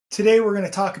Today we're going to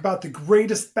talk about the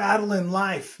greatest battle in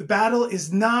life. The battle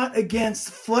is not against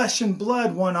flesh and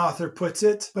blood, one author puts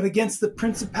it, but against the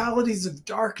principalities of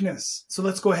darkness. So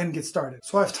let's go ahead and get started.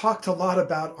 So I've talked a lot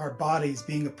about our bodies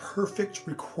being a perfect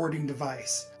recording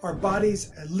device. Our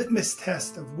bodies a litmus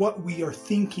test of what we are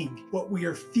thinking, what we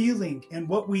are feeling, and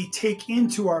what we take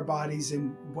into our bodies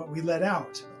and what we let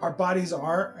out. Our bodies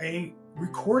are a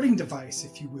recording device,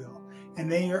 if you will. And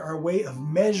they are a way of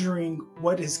measuring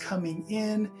what is coming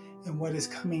in and what is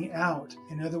coming out.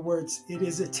 In other words, it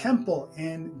is a temple,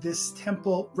 and this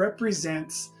temple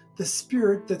represents the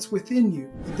spirit that's within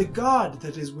you, the God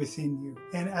that is within you.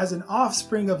 And as an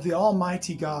offspring of the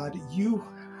Almighty God, you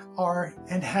are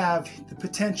and have the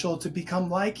potential to become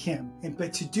like him.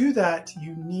 But to do that,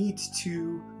 you need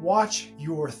to watch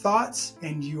your thoughts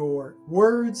and your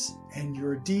words and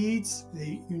your deeds.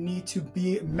 You need to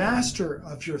be master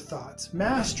of your thoughts,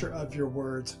 master of your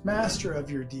words, master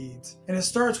of your deeds. And it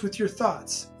starts with your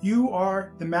thoughts. You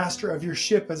are the master of your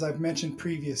ship, as I've mentioned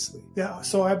previously. Yeah,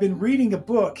 so I've been reading a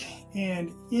book,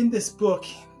 and in this book,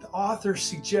 the author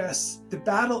suggests the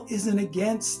battle isn't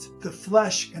against the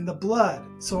flesh and the blood.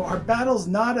 So our battle's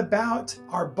not about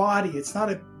our body. It's not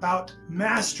about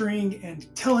mastering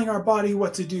and telling our body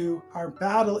what to do. Our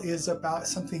battle is about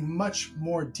something much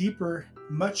more deeper,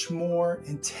 much more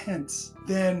intense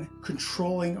than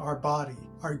controlling our body.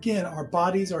 Again, our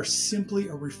bodies are simply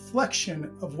a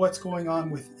reflection of what's going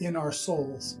on within our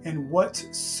souls and what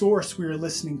source we are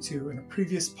listening to. In a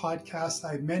previous podcast,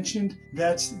 I mentioned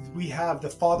that we have the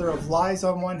father of lies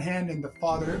on one hand and the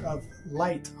father of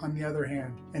light on the other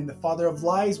hand. And the father of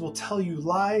lies will tell you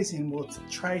lies and will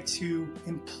try to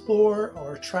implore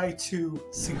or try to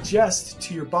suggest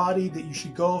to your body that you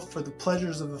should go for the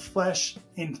pleasures of the flesh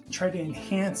and try to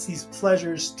enhance these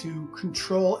pleasures to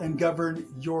control and govern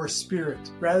your spirit,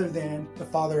 rather than the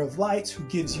Father of lights, who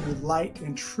gives you light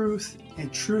and truth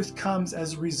comes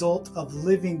as a result of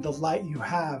living the light you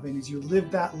have. And as you live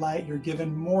that light, you're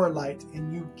given more light,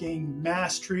 and you gain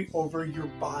mastery over your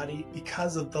body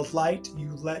because of the light you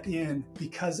let in,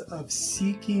 because of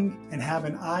seeking and have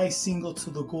an eye single to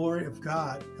the glory of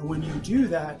God. And when you do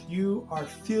that, you are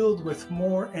filled with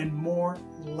more and more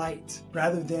light.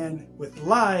 Rather than with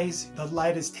lies, the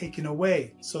light is taken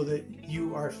away so that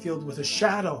you are filled with a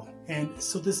shadow. And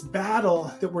so this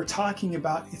battle that we're talking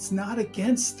about, it's not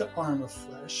against the arm of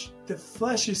flesh. The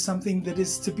flesh is something that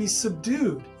is to be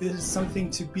subdued. It is something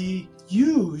to be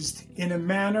used in a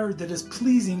manner that is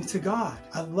pleasing to God.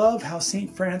 I love how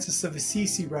St. Francis of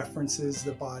Assisi references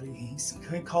the body.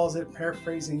 He calls it,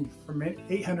 paraphrasing from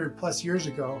 800 plus years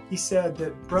ago, he said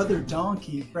that Brother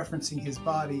Donkey, referencing his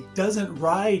body, doesn't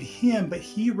ride him, but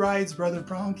he rides Brother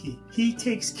Donkey. He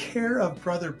takes care of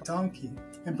Brother Donkey.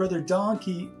 And Brother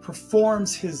Donkey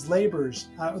performs his labors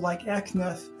like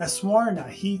Eknath Aswarna.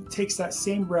 He takes that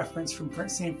same reference from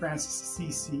St. Francis of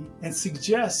Assisi and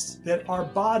suggests that our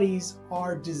bodies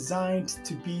are designed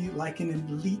to be like an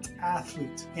elite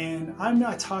athlete. And I'm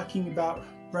not talking about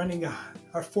running a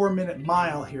 4-minute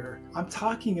mile here. I'm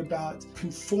talking about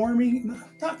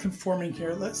not conforming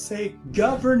here, let's say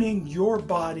governing your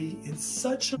body in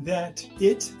such that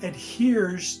it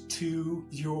adheres to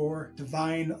your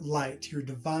divine light, your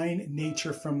divine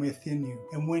nature from within you.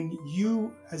 And when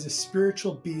you, as a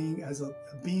spiritual being, as a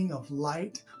being of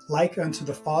light, like unto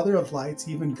the Father of lights,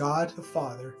 even God the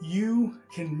Father, you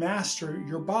can master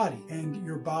your body, and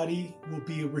your body will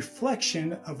be a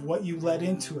reflection of what you let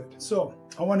into it. So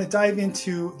I want to dive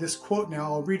into this quote now.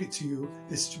 I'll read it to you.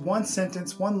 This one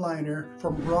sentence, one-liner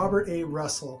from Robert A.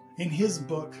 Russell in his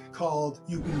book called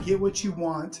You Can Get What You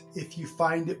Want If You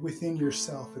Find It Within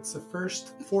Yourself. It's the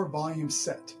first 4-volume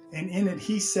set. And in it,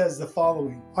 he says the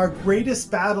following: "Our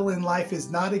greatest battle in life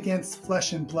is not against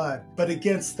flesh and blood, but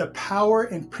against the power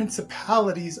and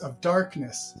principalities of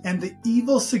darkness and the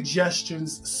evil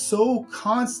suggestions so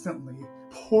constantly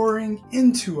pouring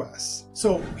into us."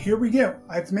 So here we go.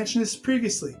 I've mentioned this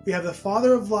previously. We have the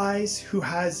father of lies who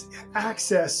has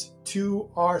access to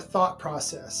our thought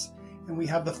process. And we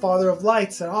have the father of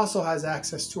lights that also has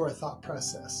access to our thought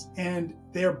process. And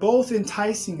they are both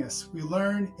enticing us. We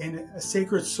learn in a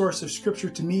sacred source of scripture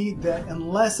to me that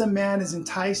unless a man is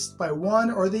enticed by one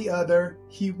or the other,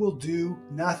 he will do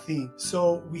nothing.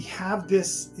 So we have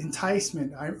this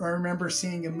enticement. I remember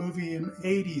seeing a movie in the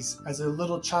 80s as a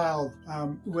little child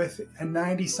with a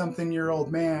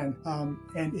 90-something-year-old man,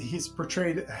 and he's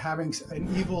portrayed having an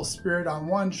evil spirit on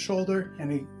one shoulder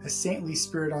and a saintly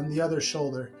spirit on the other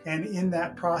shoulder. And in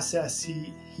that process,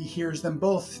 he hears them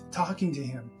both talking to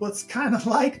him. Well, it's kind of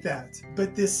not like that.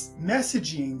 But this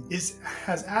messaging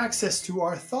has access to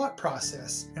our thought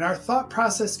process. And our thought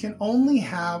process can only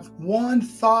have one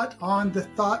thought on the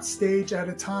thought stage at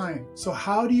a time. So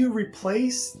how do you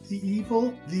replace the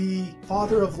evil, the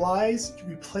father of lies?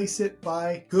 You replace it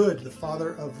by good, the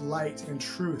father of light and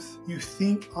truth. You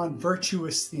think on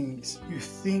virtuous things. You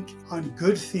think on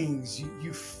good things.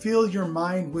 You fill your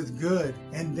mind with good.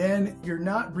 And then you're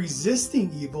not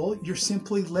resisting evil. You're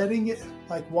simply letting it,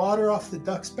 like water off the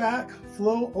duck's back,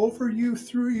 flow over you,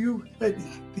 through you. But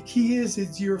the key is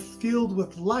you're filled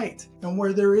with light. And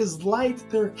where there is light,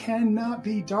 there cannot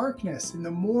be darkness. And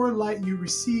the more light you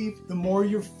receive, the more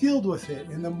you're filled with it.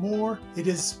 And the more it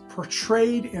is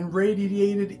portrayed and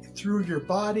radiated through your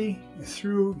body,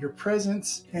 through your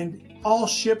presence. And all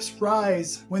ships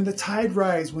rise when the tide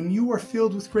rise. When you are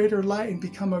filled with greater light and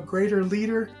become a greater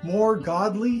leader, more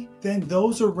godly, then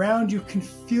those around you can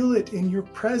feel it in your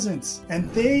presence. And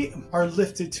they are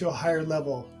lifted to a higher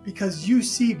level because you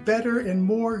see better and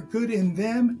more good in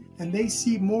them, and they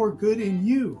see more good in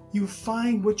you. You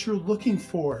find what you're looking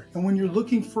for. And when you're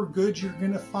looking for good, you're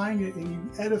going to find it, and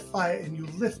you edify it and you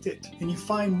lift it, and you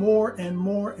find more and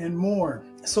more and more.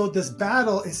 So this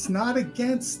battle is not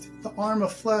against the arm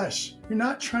of flesh. You're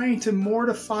not trying to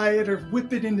mortify it or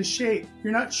whip it into shape.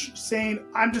 You're not saying,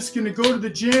 I'm just going to go to the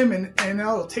gym and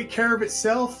it'll take care of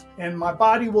itself and my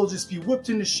body will just be whipped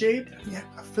into shape. Yeah,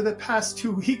 for the past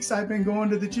 2 weeks, I've been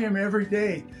going to the gym every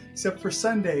day except for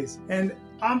Sundays. And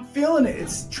I'm feeling it.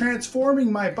 It's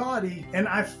transforming my body, and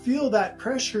I feel that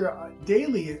pressure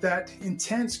daily, that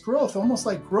intense growth, almost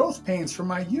like growth pains from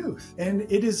my youth.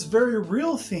 And it is a very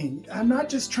real thing. I'm not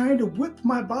just trying to whip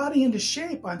my body into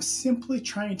shape. I'm simply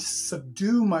trying to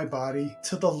subdue my body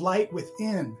to the light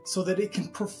within so that it can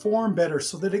perform better,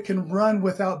 so that it can run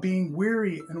without being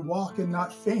weary and walk and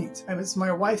not faint. And as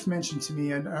my wife mentioned to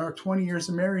me in our 20 years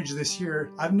of marriage this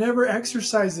year, I've never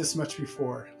exercised this much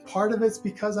before. Part of it's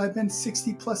because I've been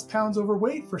 60 plus pounds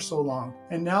overweight for so long.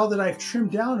 And now that I've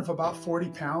trimmed down of about 40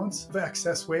 pounds of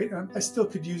excess weight, I still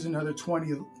could use another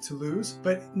 20 to lose.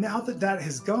 But now that that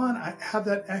has gone, I have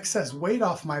that excess weight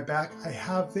off my back. I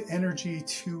have the energy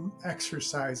to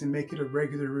exercise and make it a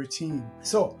regular routine.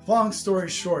 So long story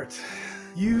short,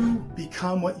 you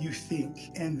become what you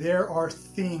think. And there are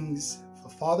things, the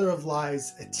father of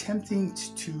lies, attempting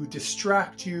to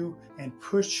distract you and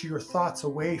push your thoughts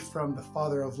away from the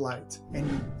Father of light. And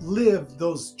you live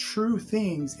those true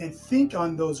things and think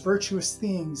on those virtuous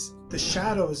things. The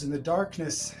shadows and the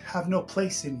darkness have no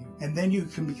place in you. And then you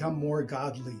can become more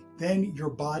godly. Then your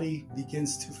body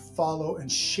begins to follow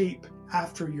and shape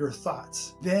after your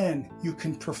thoughts. Then you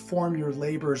can perform your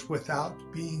labors without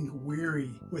being weary,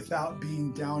 without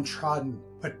being downtrodden,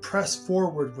 but press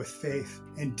forward with faith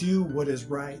and do what is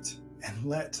right and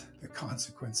let the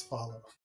consequence follow.